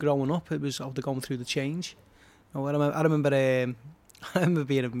 growing up, it was they're going through the change. I remember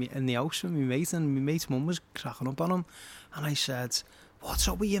being in the house with my mate, and my mate's mum was cracking up on him, and I said, what's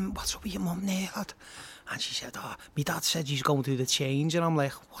up with your mum there, lad? And she said, my dad said she's going through the change. And I'm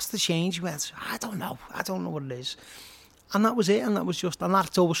like, what's the change? He went, I don't know what it is. And that was it, and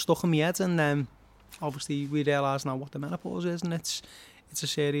that's always stuck in my head. And obviously we realise now what the menopause is, and it's a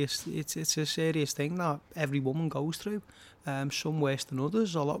serious thing that every woman goes through. Some worse than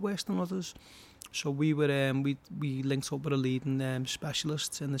others, a lot worse than others. So we were we linked up with a leading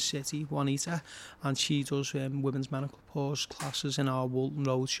specialist in the city, Juanita, and she does women's menopause classes in our Walton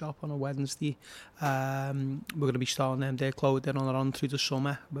Road shop on a Wednesday. We're going to be starting them. They're closed on through the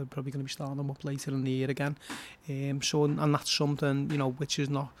summer. We're probably going to be starting them up later in the year again. And that's something which is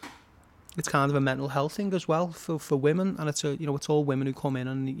not. It's kind of a mental health thing as well for women, and it's it's all women who come in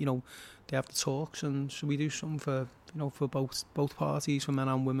and they have the talks, and so we do something for for both parties, for men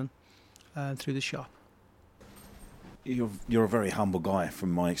and women. Through the shop. You're a very humble guy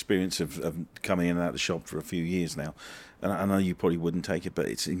from my experience of coming in and out of the shop for a few years now, and I know you probably wouldn't take it, but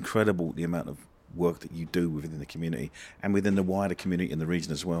it's incredible the amount of work that you do within the community and within the wider community in the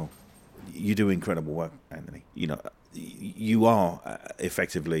region as well. You do incredible work, Anthony. You are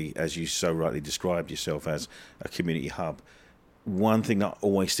effectively, as you so rightly described yourself, as a community hub. one thing that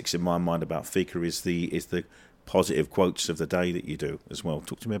always sticks in my mind about FIKA is the positive quotes of the day that you do as well.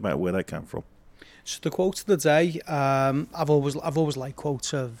 Talk to me about where they come from. So the quotes of the day, I've always liked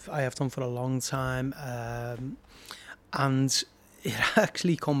quotes. I have done for a long time, and it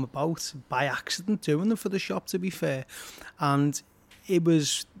actually come about by accident doing them for the shop, to be fair. And it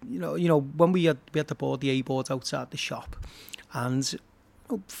was, you know, when we had the board, the A boards outside the shop, and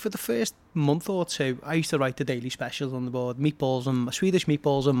for the first month or two, I used to write the daily specials on the board: meatballs and Swedish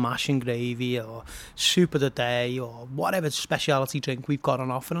meatballs and mash and gravy, or soup of the day, or whatever speciality drink we've got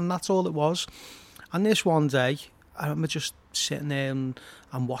on offer, and that's all it was. And this one day, I remember just sitting there and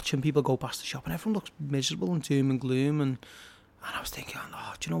watching people go past the shop, and everyone looks miserable and doom and gloom, and I was thinking,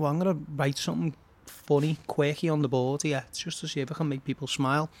 oh, do you know what, I'm going to write something funny, quirky on the board here, just to see if I can make people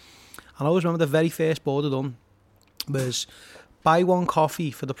smile. And I always remember the very first board I done was buy one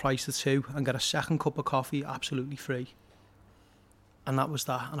coffee for the price of two and get a second cup of coffee absolutely free. And that was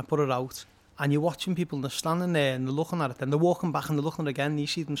that, and I put it out. And you're watching people, and they're standing there and they're looking at it, then they're walking back and they're looking at it again, and you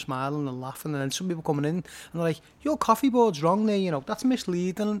see them smiling and laughing, and then some people coming in and they're like, your coffee board's wrong there, you know, that's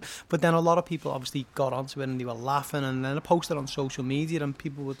misleading. But then a lot of people obviously got onto it and they were laughing, and then I posted on social media and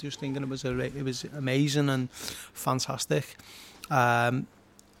people were just thinking it was amazing and fantastic. And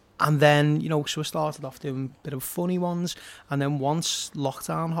then, you know, so I started off doing a bit of funny ones, and then once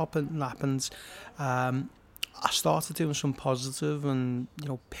lockdown happened, I started doing some positive and, you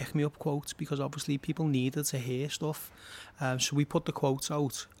know, pick me up quotes, because obviously people needed to hear stuff. So we put the quotes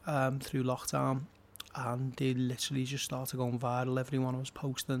out through lockdown, and they literally just started going viral. Everyone I was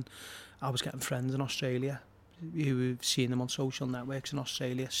posting, I was getting friends in Australia who were seeing them on social networks in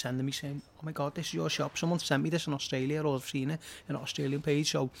Australia, sending me saying, oh my God, this is your shop. Someone sent me this in Australia, or I've seen it in an Australian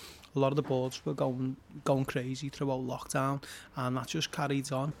page. So a lot of the boards were going crazy throughout lockdown, and that just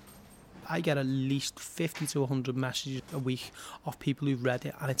carried on. I get at least 50 to 100 messages a week of people who've read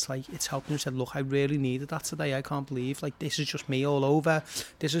it, and it's like, it's helped me. Said, look, I really needed that today. I can't believe, like, this is just me all over.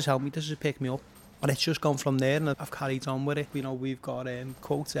 This has helped me. This has picked me up. And it's just gone from there, and I've carried on with it. You know, we've got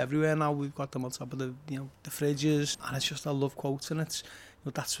quotes everywhere now. We've got them on top of the fridges, and it's just, I love quotes, and it's,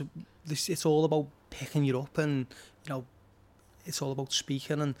 you know, it's all about picking you up, and, you know, it's all about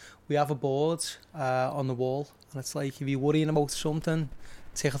speaking. And we have a board on the wall, and it's like, if you're worrying about something,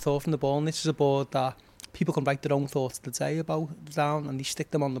 take a thought from the board. And this is a board that people can write their own thoughts of the day about down, and they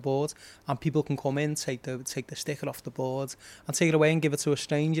stick them on the board, and people can come in, take the sticker off the board and take it away and give it to a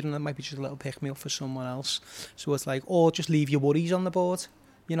stranger, and it might be just a little pick me up for someone else. So it's like, or just leave your worries on the board,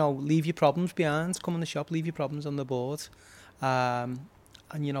 you know, leave your problems behind, come in the shop, leave your problems on the board, and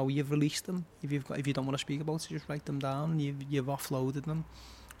you know, you've released them. If you don't want to speak about it, just write them down, and you've offloaded them.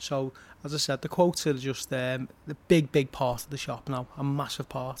 So, as I said, the quotes are just the big part of the shop now, a massive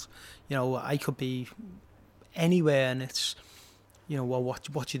part. You know, I could be anywhere, and it's, you know, well,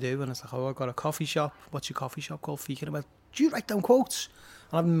 what you do, and it's like, oh, I've got a coffee shop. What's your coffee shop called? FIKA. And I went, do you write down quotes?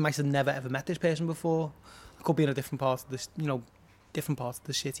 And I might have never ever met this person before. I could be in a different part of this, you know, different part of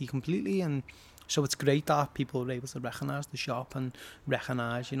the city completely, and so it's great that people are able to recognise the shop and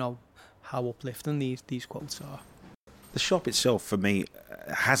recognise, you know, how uplifting these quotes are. The shop itself, for me,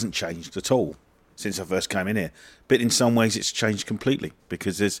 hasn't changed at all since I first came in here. But in some ways, it's changed completely,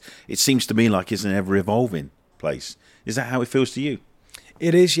 because it seems to me like it's an ever-evolving place. Is that how it feels to you?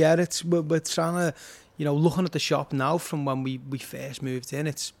 It is, yeah. We're trying to, you know, looking at the shop now from when we first moved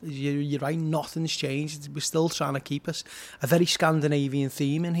in, you're right, nothing's changed. We're still trying to keep a very Scandinavian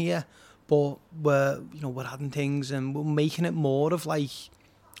theme in here, but we're adding things, and we're making it more of like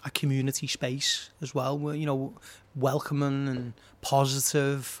a community space as well. We're, you know, welcoming and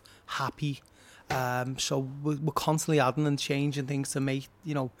positive, happy. So we're constantly adding and changing things to make,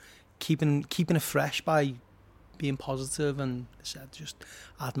 you know, keeping it fresh by being positive, and as I said, just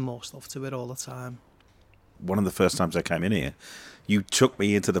adding more stuff to it all the time. One of the first times I came in here, you took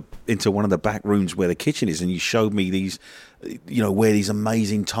me into one of the back rooms where the kitchen is, and you showed me these, you know, where these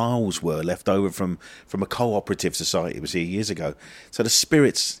amazing tiles were left over from a cooperative society. It was here years ago. So the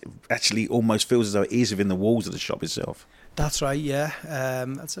spirits actually almost feels as though it is within the walls of the shop itself. That's right, yeah.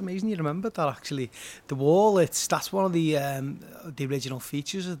 That's amazing you remembered that, actually. The wall, that's one of the original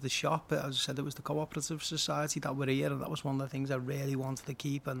features of the shop. As I said, it was the cooperative society that were here, and that was one of the things I really wanted to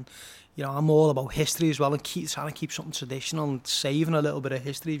keep. And, you know, I'm all about history as well, and trying to keep something traditional and saving a little bit of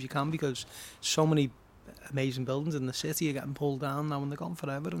history if you can, because so many amazing buildings in the city are getting pulled down now, and they're gone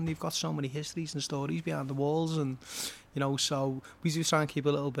forever, and they've got so many histories and stories behind the walls. And, you know, so we do try and keep a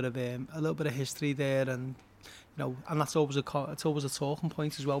little bit of history there, and, you know, and that's always a talking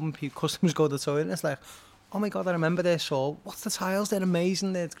point as well when customers go to the toilet. It's like, oh my God, I remember this, or what's the tiles? They're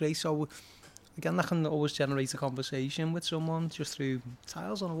amazing. They're great. So again, that can always generate a conversation with someone just through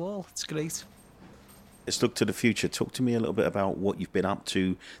tiles on a wall. It's great. Let's look to the future. Talk to me a little bit about what you've been up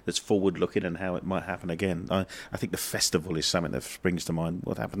to that's forward-looking and how it might happen again. I think the festival is something that springs to mind.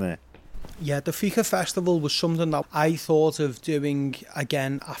 What happened there? Yeah, the FIKA festival was something that I thought of doing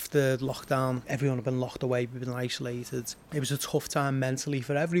again after lockdown. Everyone had been locked away, we've been isolated. It was a tough time mentally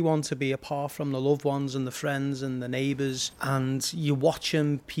for everyone to be apart from the loved ones and the friends and the neighbours. And you're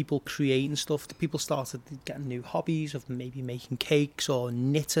watching people creating stuff. The people started getting new hobbies of maybe making cakes or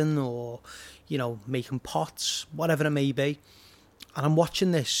knitting or, you know, making pots, whatever it may be. And I'm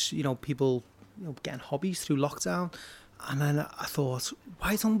watching this, you know, people, you know, getting hobbies through lockdown. And then I thought,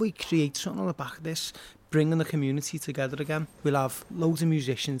 why don't we create something on the back of this, bringing the community together again? We'll have loads of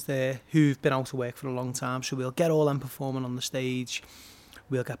musicians there who've been out of work for a long time, so we'll get all them performing on the stage.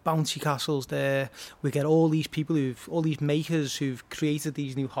 We'll get bouncy castles there. We'll get all these people all these makers who've created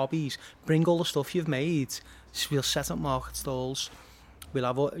these new hobbies, bring all the stuff you've made. So we'll set up market stalls. We'll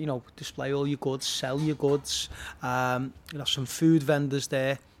have, you know, display all your goods, sell your goods. We'll have some food vendors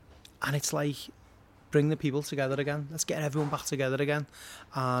there. And it's like, bring the people together again. Let's get everyone back together again.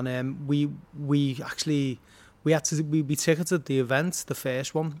 And we ticketed the event, the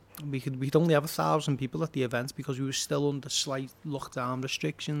first one. We'd only have 1,000 people at the event because we were still under slight lockdown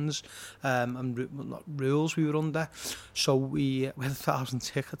restrictions and not rules we were under. So we had 1,000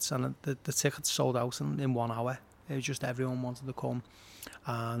 tickets, and the tickets sold out in 1 hour. It was just everyone wanted to come,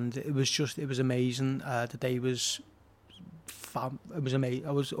 and it was amazing. The day was it was amazing.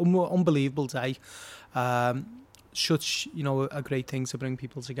 It was an unbelievable day. Such, you know, a great thing to bring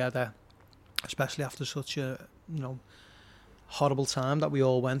people together, especially after such a, you know, horrible time that we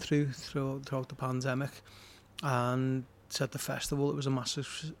all went throughout the pandemic. And at the festival, it was a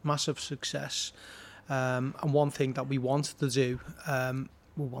massive success. And one thing that we wanted to do,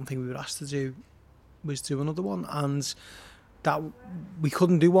 one thing we were asked to do, was do another one. And that we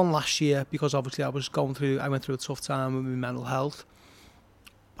couldn't do one last year because obviously I went through a tough time with my mental health.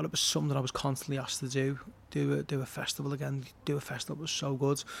 But it was something that I was constantly asked to do a festival again. Do a festival was so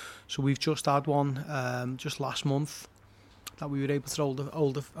good. So we've just had one just last month that we were able to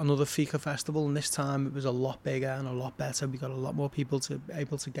hold another FIKA festival, and this time it was a lot bigger and a lot better. We got a lot more people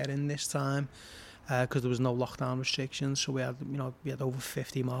able to get in this time because there was no lockdown restrictions. So we had over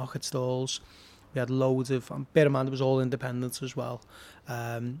 50 market stalls. We had loads of, bear in mind it was all independents as well.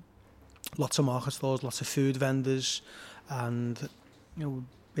 Lots of market stalls, lots of food vendors, and you know,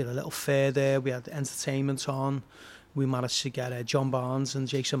 we had a little fair there. We had entertainment on. We managed to get John Barnes and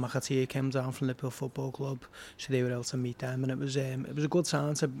Jason McAteer came down from Liverpool Football Club, so they were able to meet them, and it was a good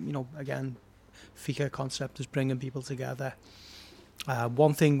time to, you know, again, FIKA concept is bringing people together.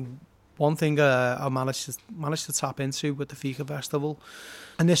 One thing I managed to tap into with the FIKA festival,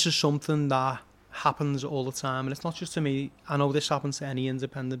 and this is something that happens all the time, and it's not just to me. I know this happens to any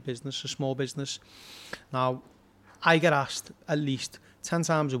independent business, a small business. Now, I get asked at least 10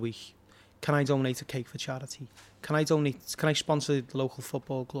 times a week, can I donate a cake for charity? Can I sponsor the local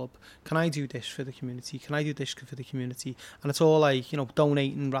football club? Can I do this for the community? Can I do this for the community? And it's all like, you know,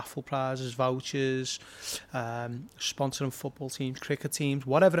 donating raffle prizes, vouchers, sponsoring football teams, cricket teams,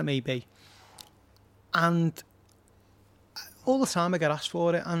 whatever it may be. And all the time I get asked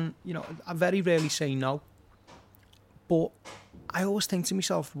for it, and, you know, I very rarely say no. But I always think to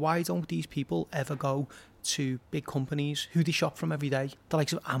myself, why don't these people ever go to big companies who they shop from every day, the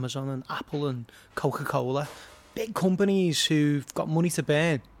likes of Amazon and Apple and Coca-Cola, big companies who've got money to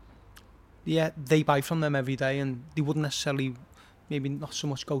burn? Yeah, they buy from them every day, and they wouldn't necessarily, maybe not so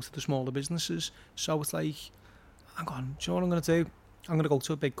much go to the smaller businesses. So it's like, hang on, do you know what I'm going to do? I'm going to go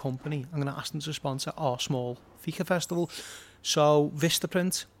to a big company. I'm going to ask them to sponsor our small FIKA festival. So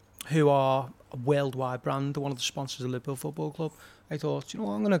Vistaprint, who are a worldwide brand, one of the sponsors of Liverpool Football Club, I thought, you know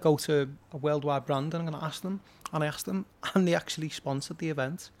what, I'm going to go to a worldwide brand and I'm going to ask them. And I asked them, and they actually sponsored the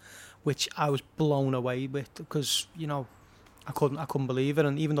event, which I was blown away with, because, you know, I couldn't believe it.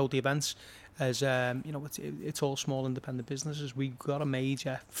 And even though the events, as you know, it's all small independent businesses, we got a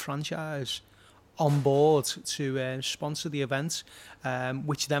major franchise on board to sponsor the event,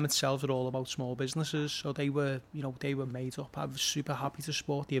 which them itself are all about small businesses. So they were made up. I was super happy to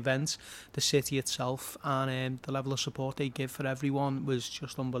support the event, the city itself, and the level of support they give for everyone was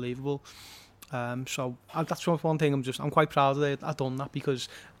just unbelievable. So that's one thing I'm quite proud that I've done that, because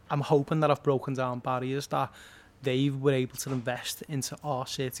I'm hoping that I've broken down barriers that they were able to invest into our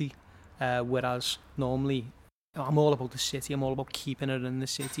city, whereas normally I'm all about the city. I'm all about keeping it in the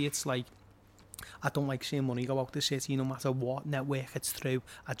city. It's like, I don't like seeing money go out the city, no matter what network it's through.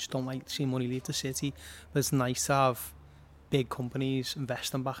 I just don't like seeing money leave the city. But it's nice to have big companies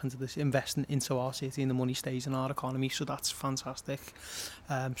investing back into this, investing into our city, and the money stays in our economy, so that's fantastic.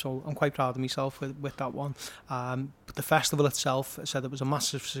 So I'm quite proud of myself with that one. But the festival itself, I said it was a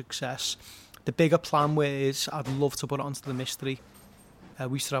massive success. The bigger plan is I'd love to put it onto the mystery.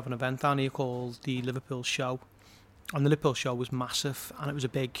 We used to have an event down here called the Liverpool Show, and the Liverpool Show was massive, and it was a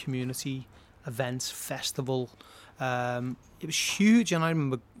big community event, festival. It was huge, and I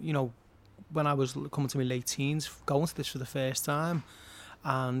remember, you know, when I was coming to my late teens, going to this for the first time,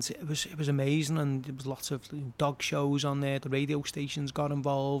 and it was amazing, and there was lots of dog shows on there, the radio stations got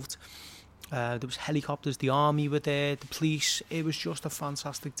involved, there was helicopters, the army were there, the police. It was just a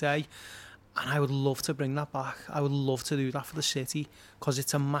fantastic day, and I would love to bring that back. I would love to do that for the city, because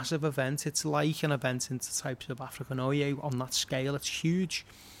it's a massive event. It's like an event into types of African Oye on that scale. It's huge.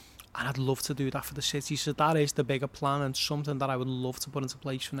 And I'd love to do that for the city. So that is the bigger plan, and something that I would love to put into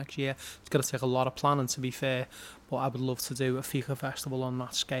place for next year. It's going to take a lot of planning, to be fair, but I would love to do a FIKA festival on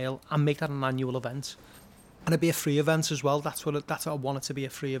that scale and make that an annual event. And it'd be a free event as well. That's what I want it to be, a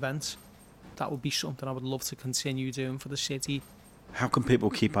free event. That would be something I would love to continue doing for the city. How can people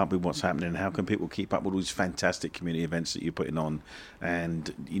keep up with what's happening? How can people keep up with all these fantastic community events that you're putting on,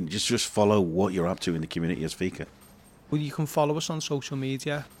 and just follow what you're up to in the community as FIKA? Well, you can follow us on social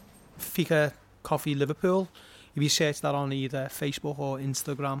media. FIKA Coffee Liverpool. If you search that on either Facebook or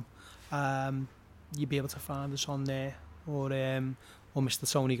Instagram, you'll be able to find us on there. Or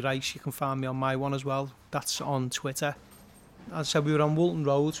Mr. Tony Grice, you can find me on my one as well. That's on Twitter. As I said, we were on Woolton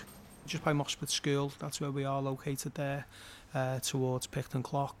Road, just by Mospit School. That's where we are located there, towards Picton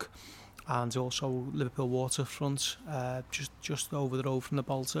Clock, and also Liverpool Waterfront, just over the road from the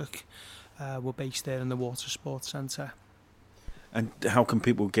Baltic. We're based there in the Water Sports Centre. And how can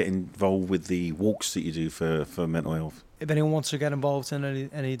people get involved with the walks that you do for mental health? If anyone wants to get involved in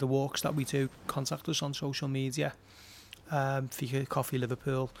any of the walks that we do, contact us on social media, FIKA Coffee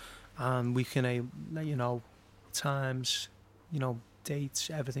Liverpool, and we can let you know times, dates,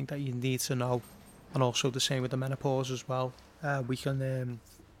 everything that you need to know, and also the same with the menopause as well. We can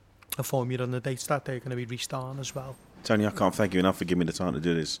inform you on the dates that they're going to be restarting as well. Tony, I can't thank you enough for giving me the time to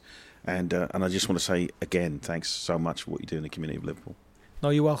do this. And I just want to say again, thanks so much for what you do in the community of Liverpool. No,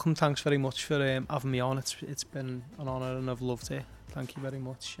 you're welcome. Thanks very much for having me on. It's been an honour and I've loved it. Thank you very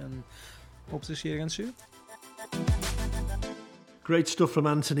much, and hope to see you again soon. Great stuff from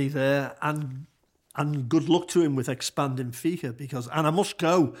Anthony there, and good luck to him with expanding FIKA, and I must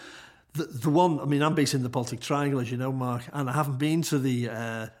go. The one, I mean, I'm based in the Baltic Triangle, as you know, Mark, and I haven't been to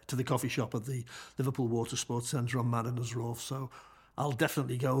the coffee shop at the Liverpool Water Sports Centre on Mariners Wharf, so I'll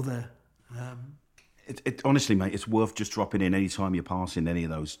definitely go there. Honestly, mate, it's worth just dropping in any time you pass in any of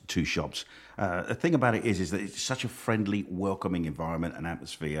those two shops. The thing about it is that it's such a friendly, welcoming environment and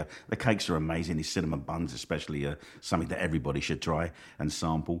atmosphere. The cakes are amazing. These cinnamon buns especially are something that everybody should try and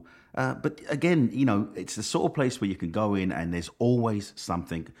sample. But again, it's the sort of place where you can go in and there's always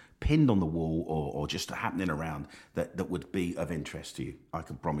something pinned on the wall or just happening around that would be of interest to you. I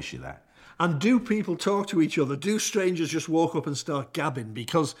can promise you that. And do people talk to each other? Do strangers just walk up and start gabbing?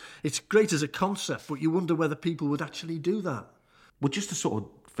 Because it's great as a concept, but you wonder whether people would actually do that. Well, just to sort of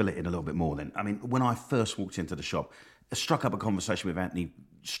fill it in a little bit more then. I mean, when I first walked into the shop, I struck up a conversation with Anthony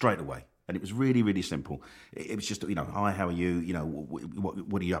straight away. And it was really, really simple. It was just, hi, how are you?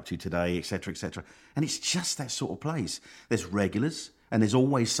 What are you up to today, et cetera, et cetera. And it's just that sort of place. There's regulars, and there's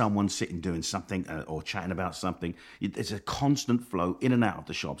always someone sitting doing something or chatting about something. There's a constant flow in and out of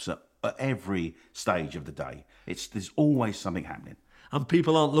the shops at every stage of the day. There's always something happening. And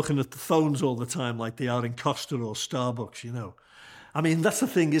people aren't looking at the phones all the time like they are in Costa or Starbucks, I mean, that's the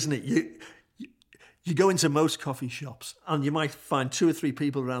thing, isn't it? You go into most coffee shops and you might find 2 or 3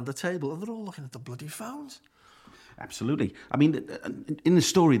 people around the table and they're all looking at the bloody phones. Absolutely. I mean, in the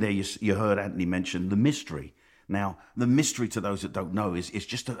story there, you heard Anthony mention the mystery. Now, the mystery, to those that don't know, is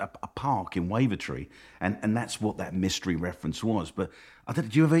just a park in Wavertree, and that's what that mystery reference was. But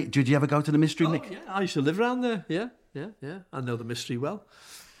did you ever go to the mystery, Nick? Yeah, I used to live around there. Yeah. I know the mystery well.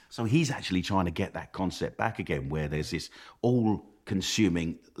 So he's actually trying to get that concept back again, where there's this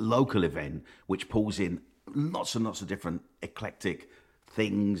all-consuming local event which pulls in lots and lots of different eclectic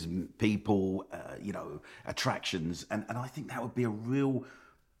things, people, attractions, and I think that would be a real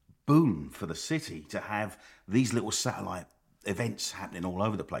boon for the city to have these little satellite events happening all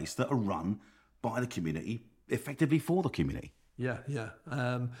over the place that are run by the community, effectively for the community. Yeah.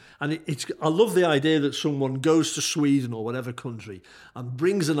 And I love the idea that someone goes to Sweden or whatever country and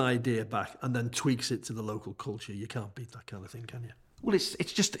brings an idea back and then tweaks it to the local culture. You can't beat that kind of thing, can you? Well, it's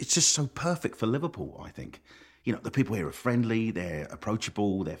just so perfect for Liverpool, I think. You know, the people here are friendly, they're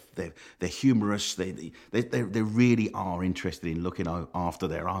approachable, they're humorous, they really are interested in looking after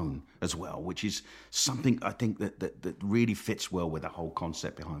their own as well, which is something I think that really fits well with the whole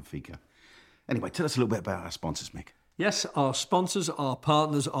concept behind FIKA. Anyway, tell us a little bit about our sponsors, Mick. Yes, our sponsors, our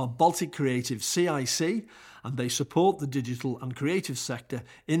partners are Baltic Creative CIC, and they support the digital and creative sector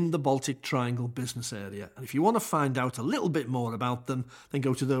in the Baltic Triangle business area. And if you want to find out a little bit more about them, then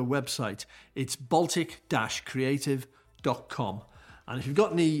go to their website. It's baltic-creative.com. And if you've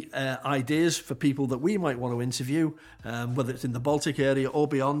got any ideas for people that we might want to interview, whether it's in the Baltic area or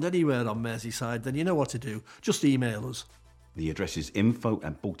beyond, anywhere on Merseyside, then you know what to do. Just email us. The address is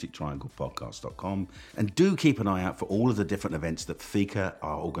info@baltictrianglepodcast.com. And do keep an eye out for all of the different events that FIKA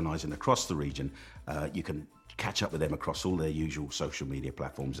are organising across the region. You can catch up with them across all their usual social media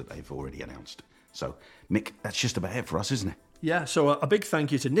platforms that they've already announced. So, Mick, that's just about it for us, isn't it? Yeah, so a big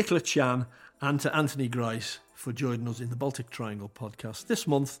thank you to Nicola Chan and to Anthony Grice for joining us in the Baltic Triangle podcast this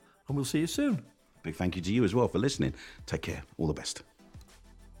month, and we'll see you soon. Big thank you to you as well for listening. Take care. All the best.